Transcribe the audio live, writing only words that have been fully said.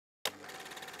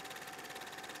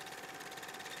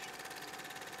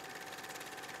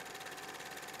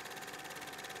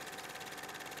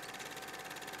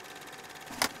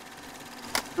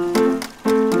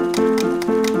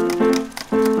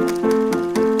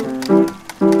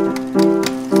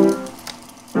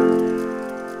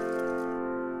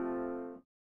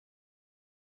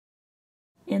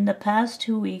past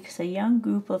 2 weeks, a young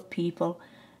group of people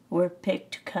were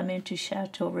picked to come into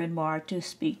Chateau Renoir to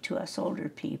speak to us older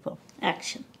people.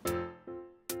 Action.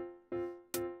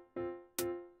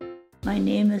 My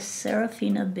name is Sara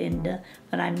Binda,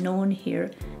 but I'm known here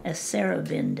as Sara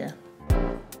Binda.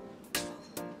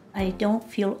 I don't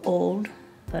feel old,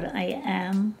 but I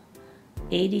am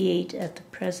 88 at the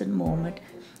present moment,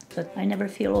 but I never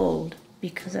feel old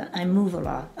because I move a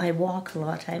lot, I walk a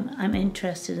lot, I'm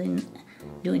interested in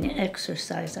doing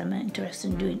exercise, I'm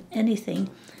interested in doing anything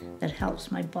that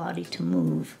helps my body to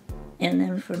move. And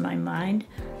then for my mind,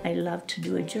 I love to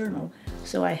do a journal.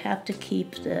 So I have to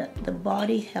keep the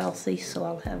body healthy so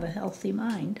I'll have a healthy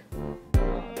mind.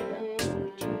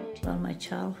 Well, my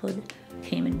childhood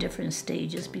came in different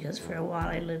stages because for a while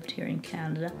I lived here in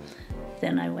Canada.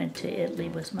 Then I went to Italy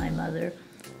with my mother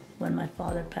when my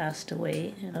father passed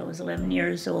away, and I was 11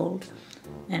 years old,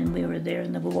 and we were there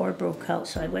and the war broke out,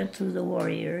 so I went through the war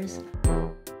years.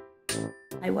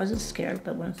 I wasn't scared,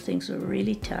 but when things were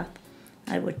really tough,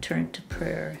 I would turn to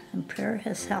prayer, and prayer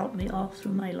has helped me all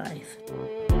through my life.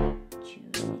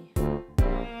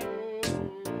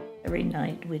 Every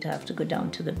night we'd have to go down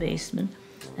to the basement,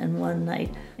 and one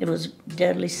night it was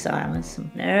deadly silence, and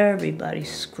everybody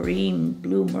screamed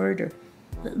blue murder.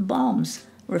 The bombs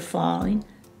were falling,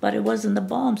 but it wasn't the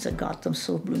bombs that got them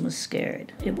so blue and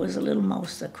scared. It was a little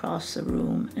mouse across the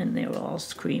room, and they were all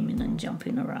screaming and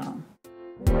jumping around.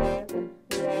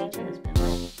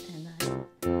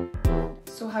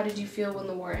 So how did you feel when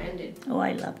the war ended? Oh,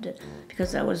 I loved it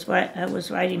because I was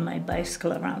riding my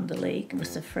bicycle around the lake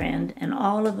with a friend, and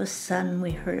all of a sudden we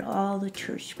heard all the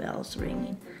church bells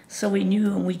ringing. So we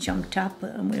knew, and we jumped up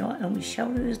and we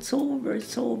shouted, "It's over,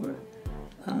 it's over."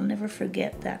 I'll never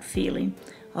forget that feeling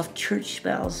of church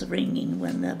bells ringing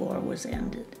when the war was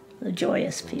ended. The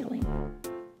joyous feeling.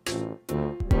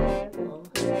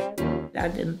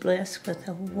 I've been blessed with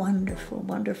a wonderful,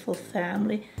 wonderful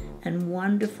family and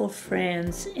wonderful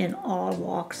friends in all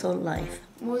walks of life.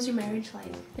 What was your marriage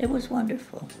like? It was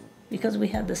wonderful because we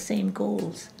had the same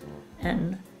goals,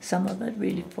 and some of it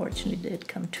really fortunately did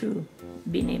come true.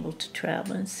 Being able to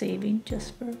travel and saving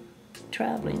just for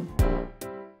traveling.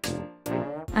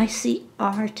 I see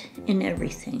art in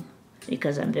everything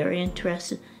because I'm very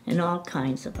interested in all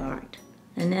kinds of art.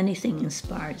 And anything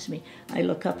inspires me. I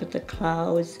look up at the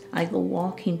clouds. I go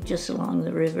walking just along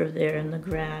the river there in the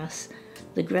grass.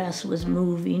 The grass was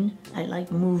moving. I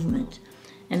like movement.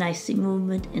 And I see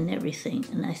movement in everything.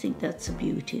 And I think that's the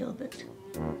beauty of it.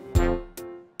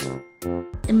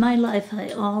 In my life, I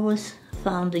always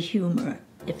found the humor.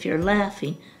 If you're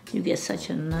laughing, you get such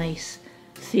a nice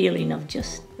feeling of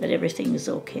just that everything is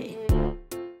okay.